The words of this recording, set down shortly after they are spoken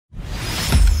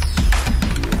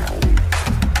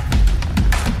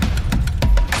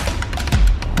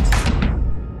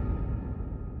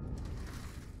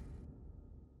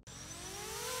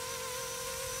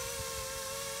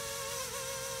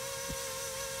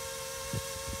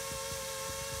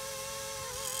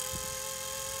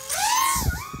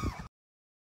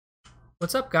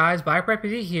What's up guys,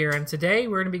 BioPrepPD here, and today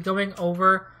we're going to be going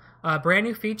over a brand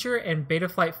new feature in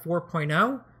Betaflight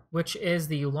 4.0, which is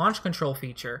the launch control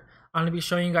feature. I'm going to be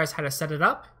showing you guys how to set it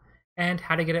up and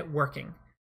how to get it working.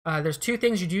 There's two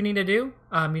things you do need to do.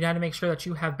 You need to make sure that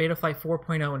you have Betaflight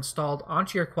 4.0 installed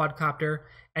onto your quadcopter,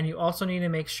 and you also need to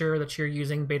make sure that you're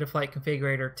using Betaflight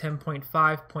Configurator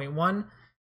 10.5.1.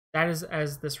 That is,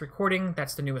 as this recording,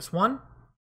 that's the newest one.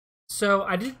 So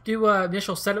I did do an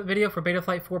initial setup video for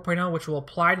Betaflight 4.0, which will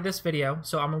apply to this video.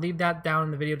 So I'm going to leave that down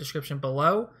in the video description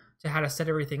below to how to set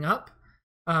everything up.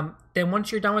 Then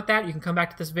once you're done with that, you can come back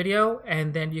to this video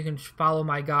and then you can follow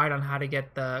my guide on how to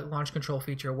get the launch control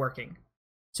feature working.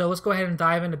 So let's go ahead and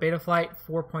dive into Betaflight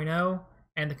 4.0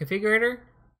 and the configurator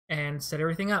and set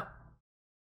everything up.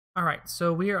 Alright,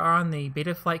 so we are on the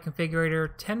Betaflight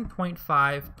Configurator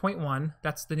 10.5.1.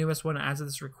 That's the newest one as of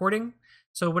this recording.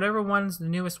 So whatever one's the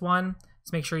newest one,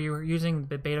 let's make sure you're using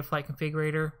the Betaflight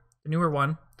Configurator, the newer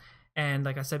one. And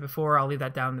like I said before, I'll leave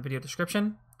that down in the video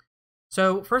description.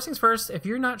 So first things first, if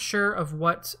you're not sure of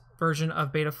what version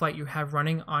of Betaflight you have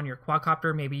running on your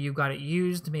quadcopter, maybe you got it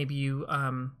used, maybe you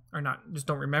are not, just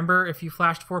don't remember if you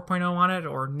flashed 4.0 on it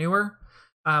or newer,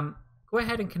 go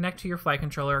ahead and connect to your flight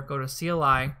controller, go to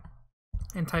CLI,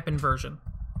 and type in version.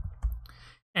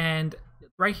 And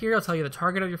right here, it'll tell you the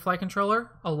target of your flight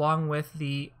controller, along with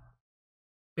the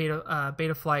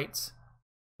Betaflight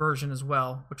version as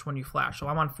well, which one you flash. So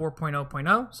I'm on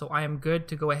 4.0.0, so I am good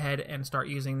to go ahead and start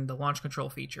using the launch control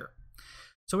feature.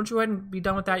 So once you go ahead and be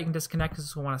done with that, you can disconnect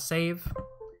because we want to save.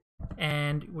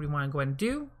 And what you want to go ahead and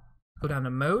do, go down to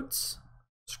modes,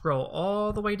 scroll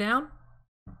all the way down,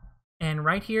 and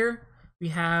right here we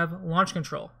have launch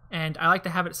control. And I like to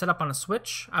have it set up on a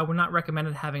switch. I would not recommend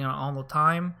it having it on all the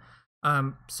time.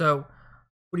 So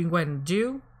what you can go ahead and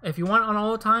do, if you want it on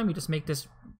all the time, you just make this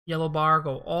yellow bar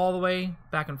go all the way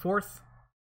back and forth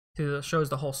to shows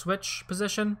the whole switch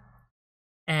position.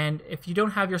 And if you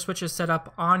don't have your switches set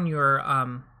up on your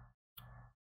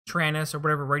Taranis or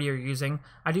whatever radio you're using,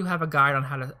 I do have a guide on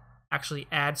how to actually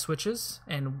add switches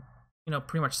and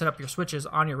pretty much set up your switches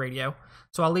on your radio.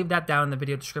 So I'll leave that down in the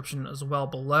video description as well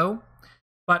below.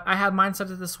 But I have mine set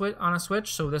to the switch on a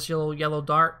switch, so this yellow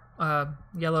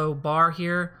bar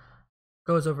here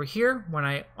goes over here when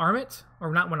I arm it,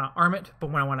 or not when I arm it, but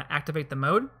when I want to activate the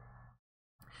mode.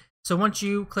 So once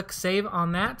you click save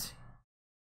on that,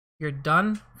 you're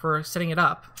done for setting it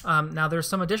up. Now there's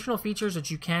some additional features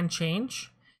that you can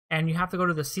change, and you have to go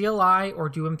to the CLI or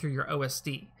do them through your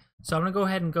OSD. So I'm going to go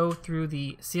ahead and go through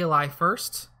the CLI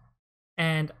first,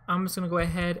 and I'm just going to go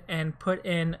ahead and put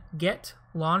in get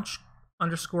launch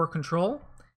 _ control,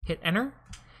 hit enter,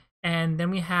 and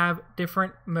then we have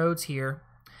different modes here.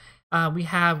 We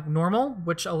have normal,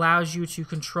 which allows you to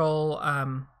control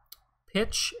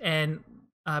pitch, and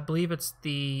I believe it's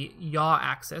the yaw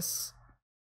axis.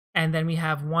 And then we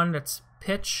have one that's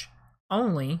pitch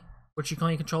only, which you can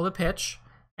only control the pitch,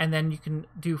 and then you can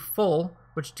do full,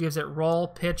 which gives it roll,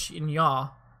 pitch, and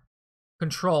yaw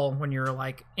control when you're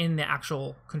like in the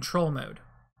actual control mode.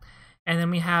 And then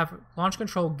we have launch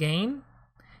control gain,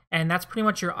 and that's pretty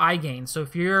much your eye gain. So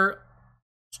if you're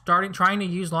trying to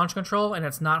use launch control and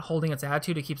it's not holding its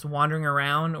attitude, it keeps wandering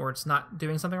around or it's not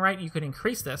doing something right, you could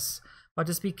increase this. But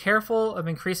just be careful of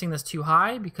increasing this too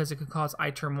high because it could cause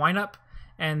eye term windup,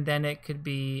 and then it could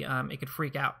be it could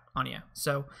freak out on you.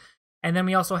 So, and then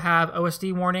we also have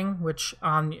OSD warning, which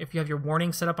if you have your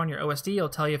warning set up on your OSD, it'll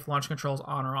tell you if launch control is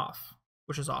on or off,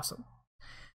 which is awesome.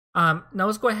 Now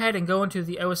let's go ahead and go into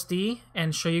the OSD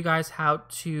and show you guys how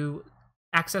to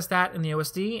access that in the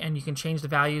OSD, and you can change the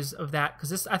values of that,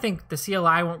 because I think the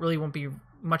CLI won't be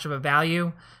much of a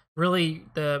value. Really,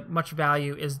 the much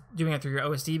value is doing it through your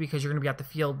OSD, because you're going to be at the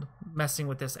field messing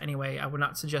with this anyway. I would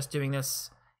not suggest doing this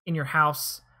in your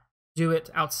house. Do it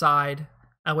outside,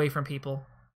 away from people,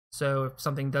 so if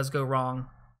something does go wrong,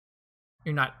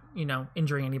 you're not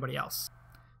injuring anybody else.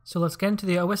 So let's get into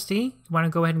the OSD. You want to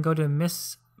go ahead and go to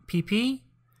Misc PP,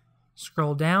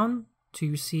 scroll down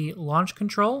to see launch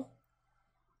control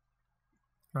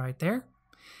right there,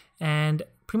 and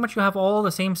pretty much you have all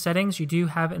the same settings you do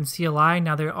have in CLI.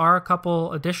 Now there are a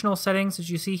couple additional settings that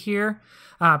you see here.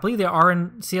 I believe they are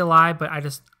in CLI, but I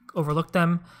just overlooked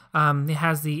them. It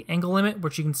has the angle limit,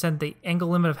 which you can set the angle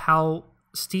limit of how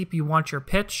steep you want your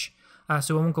pitch,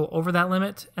 so it won't go over that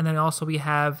limit. And then also we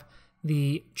have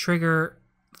the trigger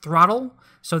throttle,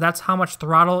 so that's how much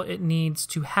throttle it needs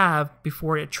to have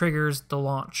before it triggers the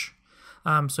launch.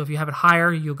 So if you have it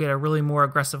higher, you'll get a really more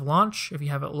aggressive launch. If you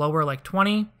have it lower, like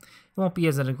 20, it won't be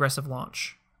as an aggressive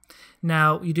launch.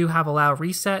 Now, you do have allow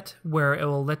reset, where it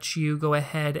will let you go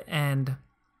ahead and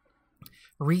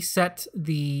reset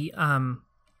the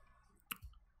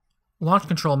launch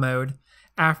control mode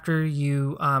after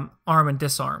you arm and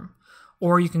disarm.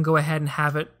 Or you can go ahead and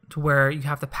have it to where you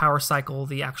have to power cycle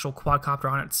the actual quadcopter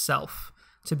on itself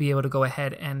to be able to go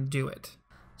ahead and do it.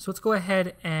 So let's go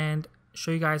ahead and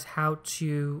show you guys how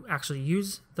to actually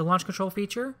use the launch control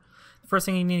feature. The first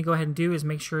thing you need to go ahead and do is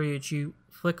make sure that you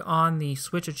flick on the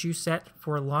switch that you set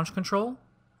for launch control.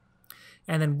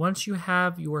 And then once you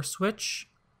have your switch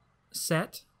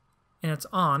set and it's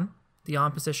on, the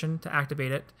on position to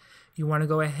activate it, you want to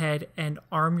go ahead and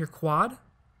arm your quad.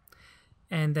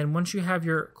 And then once you have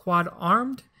your quad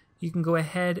armed, you can go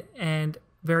ahead and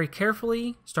very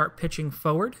carefully start pitching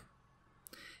forward.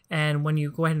 And when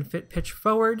you go ahead and pitch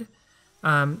forward,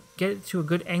 get it to a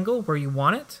good angle where you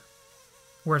want it,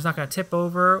 where it's not going to tip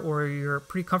over, or you're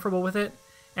pretty comfortable with it.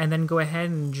 And then go ahead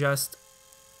and just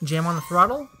jam on the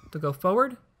throttle to go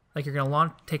forward, like you're going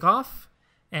to take off,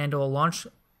 and it will launch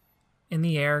in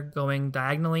the air going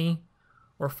diagonally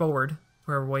or forward,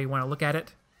 wherever way you want to look at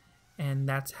it. And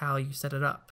that's how you set it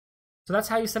up. So that's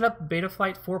how you set up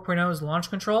Betaflight 4.0's launch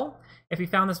control. If you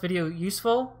found this video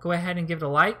useful, go ahead and give it a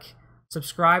like,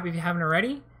 subscribe if you haven't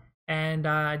already, and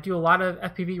I do a lot of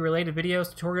FPV related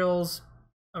videos, tutorials,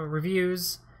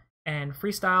 reviews, and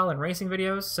freestyle and racing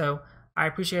videos. So I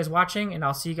appreciate you guys watching, and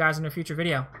I'll see you guys in a future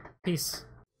video. Peace.